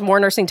know if there's more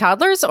nursing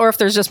toddlers or if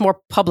there's just more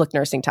public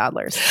nursing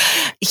toddlers.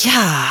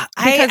 Yeah.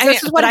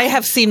 I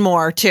have seen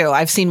more too.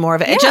 I've seen more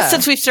of it. Yeah. And just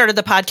since we've started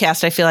the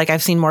podcast, I feel like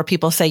I've seen more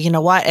people say, you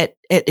know what, it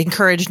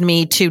encouraged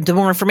me the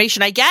more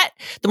information I get,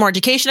 the more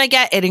education I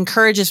get, it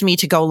encourages me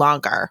to go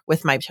longer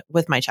with my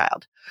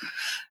child.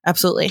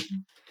 Absolutely.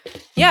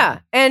 Yeah.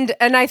 And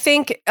I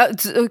think,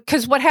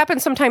 because what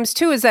happens sometimes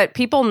too is that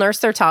people nurse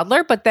their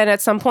toddler, but then at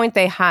some point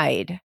they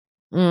hide.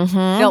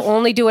 They'll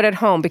only do it at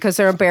home because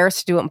they're embarrassed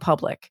to do it in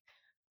public.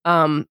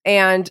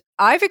 And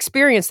I've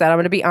experienced that. I'm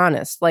going to be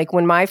honest. Like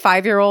when my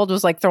 5-year-old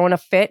was like throwing a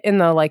fit in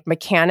the like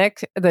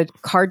the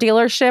car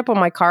dealership when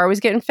my car was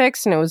getting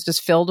fixed and it was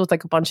just filled with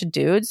like a bunch of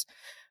dudes.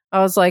 I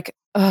was like,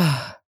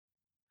 ugh.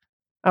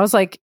 I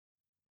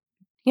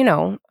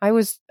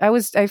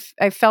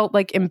felt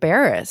like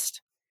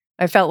embarrassed.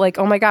 I felt like,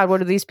 oh my God, what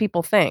do these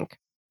people think?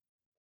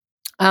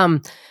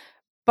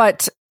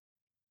 But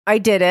I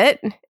did it.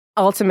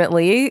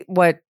 Ultimately,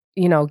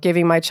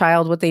 giving my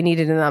child what they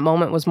needed in that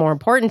moment was more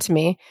important to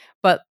me.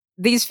 But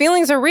these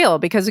feelings are real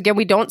because, again,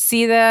 we don't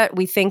see that.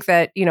 We think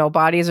that,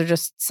 bodies are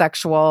just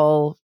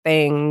sexual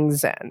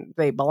things and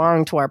they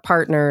belong to our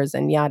partners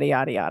and yada,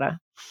 yada, yada.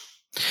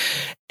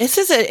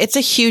 It's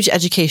a huge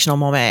educational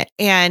moment.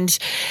 And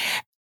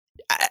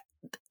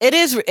it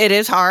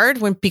is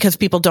hard because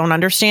people don't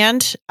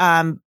understand.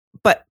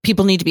 But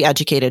people need to be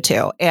educated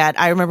too. And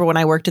I remember when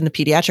I worked in the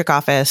pediatric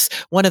office,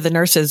 one of the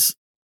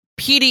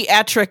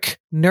pediatric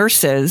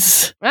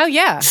nurses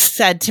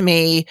said to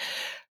me,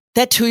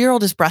 that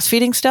 2-year-old is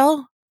breastfeeding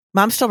still?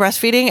 Mom's still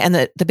breastfeeding and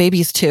the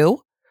baby's 2?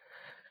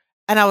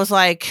 And I was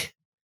like,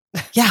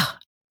 yeah,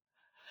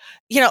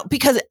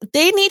 because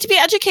they need to be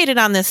educated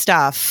on this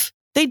stuff.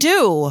 They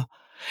do.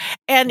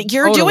 And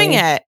you're doing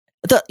it.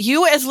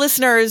 You as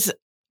listeners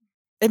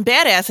and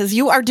badasses,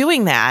 you are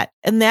doing that.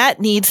 And that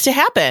needs to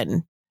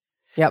happen.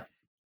 Yep.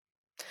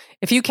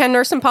 If you can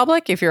nurse in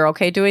public, if you're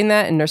okay doing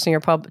that and nursing your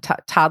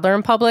toddler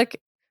in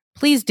public,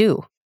 please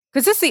do.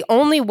 Because it's the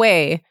only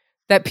way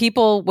that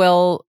people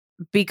will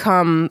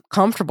become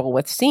comfortable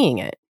with seeing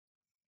it,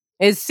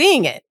 is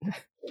seeing it.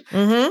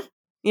 Oh,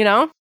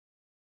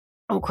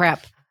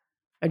 crap.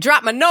 I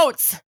dropped my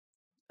notes.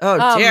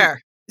 Oh,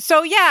 dear.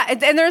 So, yeah.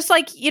 And there's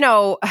like,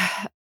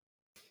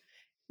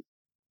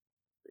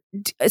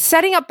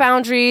 setting up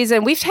boundaries,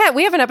 and we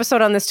have an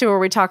episode on this too where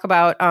we talk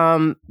about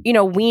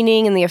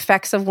weaning and the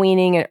effects of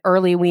weaning and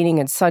early weaning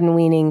and sudden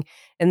weaning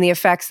and the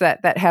effects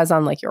that has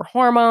on like your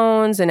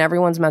hormones and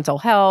everyone's mental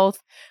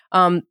health.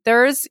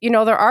 There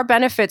are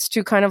benefits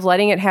to kind of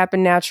letting it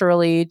happen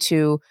naturally,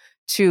 to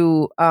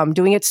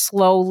doing it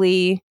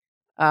slowly,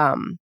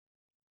 and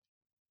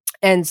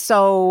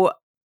so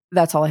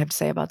that's all I have to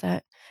say about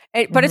that.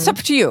 But it's up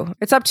to you.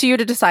 It's up to you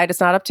to decide. It's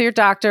not up to your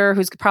doctor,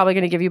 who's probably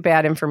going to give you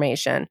bad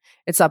information.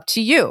 It's up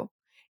to you.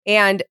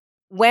 And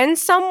when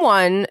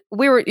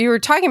you were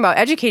talking about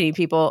educating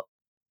people,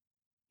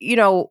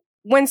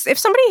 if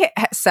somebody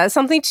says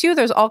something to you,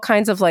 there's all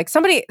kinds of like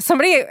somebody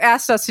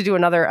asked us to do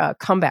another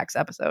comebacks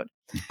episode.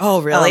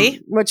 Oh,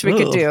 really? Which we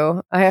could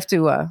do. I have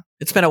to.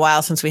 It's been a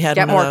while since we had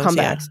get more those,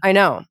 comebacks. Yeah. I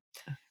know,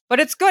 but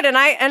it's good. And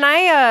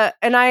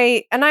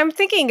I'm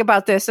thinking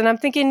about this, and I'm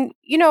thinking,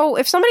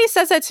 if somebody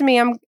says that to me,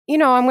 I'm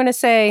going to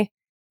say,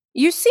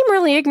 you seem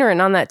really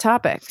ignorant on that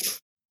topic.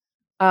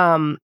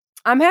 I'm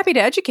happy to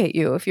educate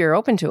you if you're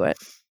open to it.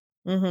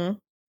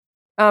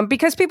 Mm-hmm.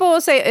 Because people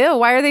will say, ew,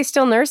 why are they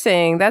still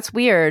nursing? That's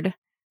weird.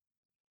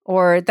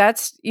 Or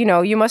that's,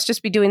 you must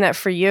just be doing that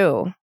for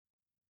you.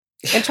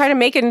 And try to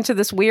make it into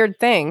this weird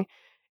thing.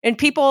 And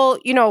people,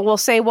 will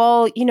say,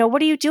 well,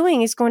 what are you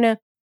doing?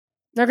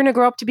 They're going to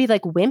grow up to be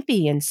like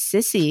wimpy and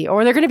sissy,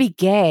 or they're going to be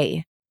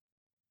gay.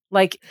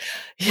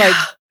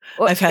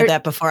 I've had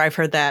that before. I've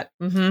heard that.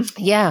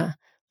 Mm-hmm. Yeah.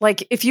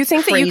 Like, if you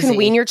think that you can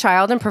wean your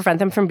child and prevent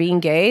them from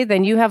being gay,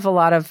 then you have a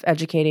lot of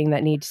educating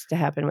that needs to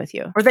happen with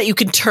you. Or that you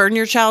can turn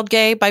your child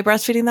gay by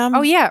breastfeeding them.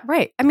 Oh, yeah.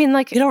 Right. I mean,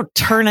 like, you don't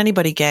turn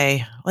anybody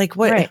gay. Like,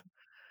 what? Right.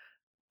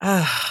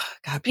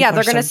 God, yeah.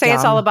 They're going to say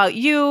it's all about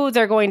you.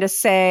 They're going to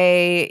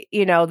say,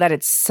 that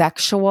it's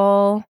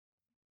sexual.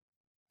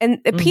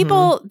 And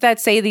people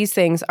that say these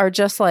things are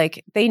just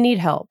like, they need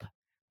help.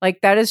 Like,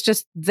 that is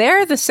just,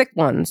 they're the sick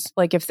ones.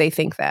 Like, if they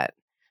think that.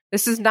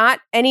 This is not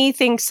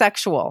anything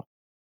sexual.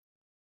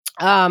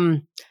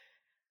 Let's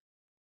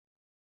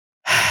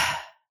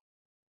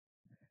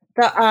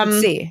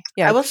see.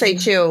 Yeah. I will say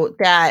too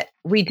that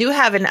we do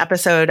have an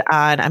episode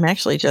on, I'm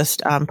actually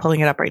just pulling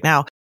it up right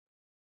now,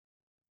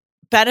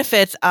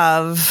 benefits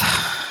of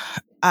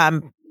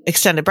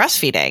extended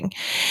breastfeeding.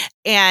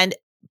 And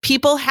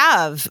people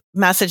have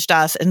messaged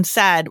us and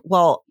said,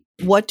 well,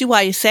 what do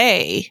I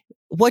say?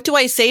 What do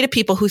I say to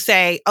people who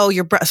say, oh,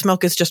 your breast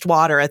milk is just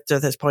water at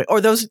this point?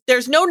 Or there's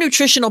no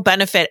nutritional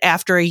benefit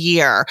after a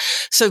year.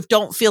 So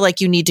don't feel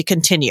like you need to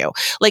continue.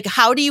 Like,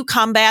 how do you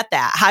combat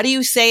that? How do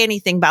you say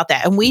anything about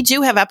that? And we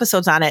do have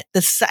episodes on it.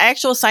 The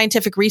actual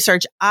scientific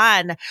research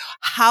on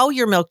how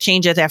your milk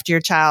changes after your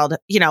child,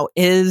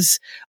 is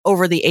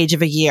over the age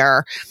of a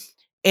year,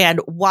 and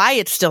why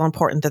it's still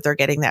important that they're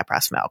getting that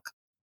breast milk.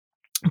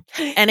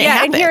 And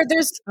here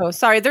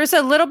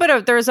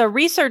there's a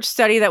research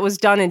study that was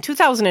done in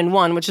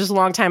 2001, which is a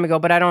long time ago,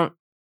 but I don't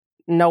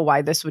know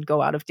why this would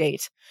go out of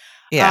date.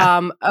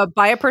 Yeah.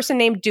 By a person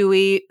named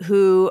Dewey,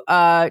 who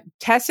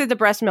tested the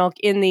breast milk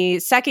in the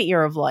second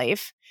year of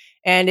life,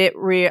 and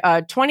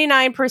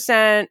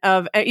 29%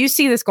 of, you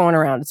see this going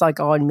around, it's like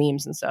all in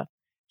memes and stuff.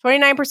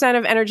 29%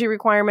 of energy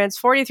requirements,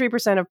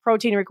 43% of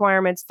protein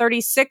requirements,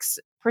 36%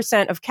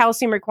 of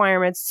calcium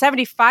requirements,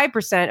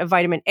 75% of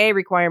vitamin A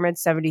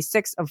requirements,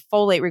 76% of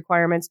folate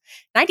requirements,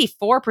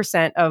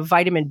 94% of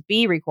vitamin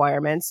B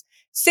requirements,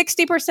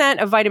 60%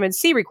 of vitamin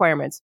C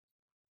requirements.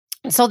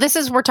 So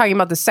we're talking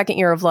about the second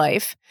year of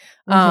life.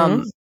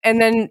 And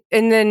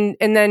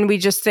then we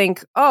just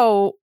think,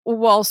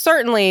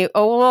 certainly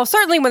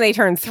when they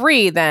turn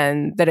 3,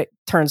 then that it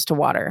turns to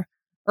water.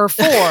 Or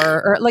 4,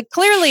 or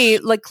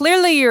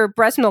clearly your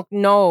breast milk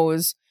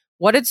knows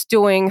what it's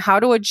doing, how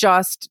to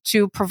adjust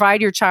to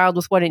provide your child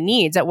with what it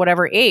needs at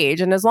whatever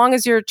age. And as long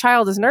as your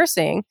child is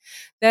nursing,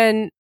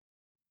 then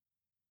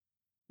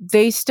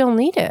they still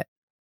need it.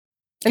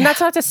 And that's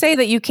not to say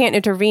that you can't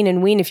intervene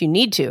and wean if you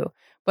need to,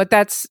 but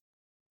that's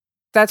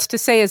to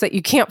say is that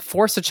you can't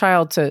force a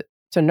child to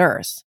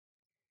nurse.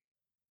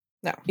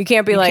 No. You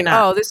can't be like,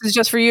 cannot. Oh, this is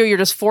just for you. You're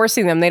just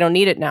forcing them. They don't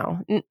need it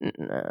now.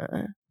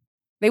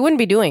 They wouldn't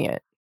be doing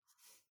it.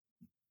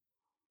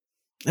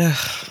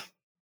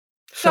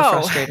 So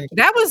frustrating.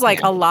 That was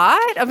like a lot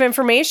of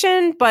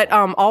information, but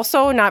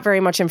also not very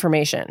much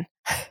information.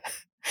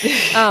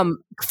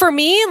 For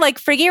me, like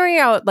figuring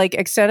out like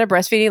extended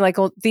breastfeeding, like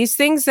these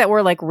things that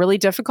were like really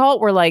difficult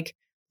were like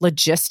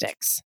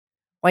logistics.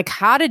 Like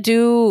how do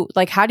you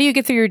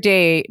get through your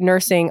day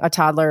nursing a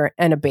toddler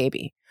and a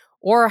baby?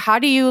 Or how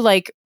do you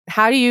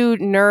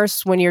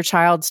nurse when your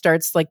child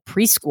starts like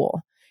preschool?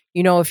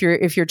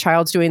 If your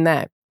child's doing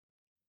that.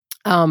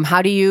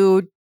 How do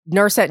you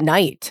nurse at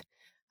night?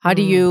 How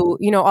do you,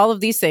 all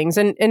of these things.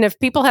 And if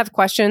people have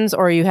questions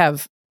or you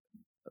have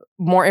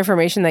more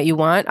information that you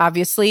want,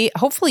 obviously,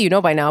 hopefully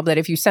by now that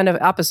if you send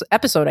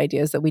episode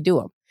ideas that we do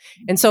them.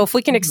 And so if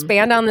we can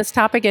expand on this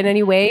topic in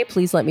any way,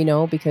 please let me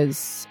know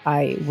because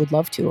I would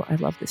love to. I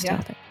love this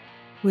topic.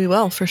 We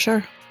will, for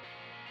sure.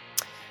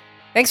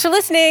 Thanks for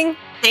listening.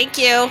 Thank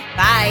you.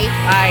 Bye.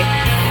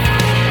 Bye.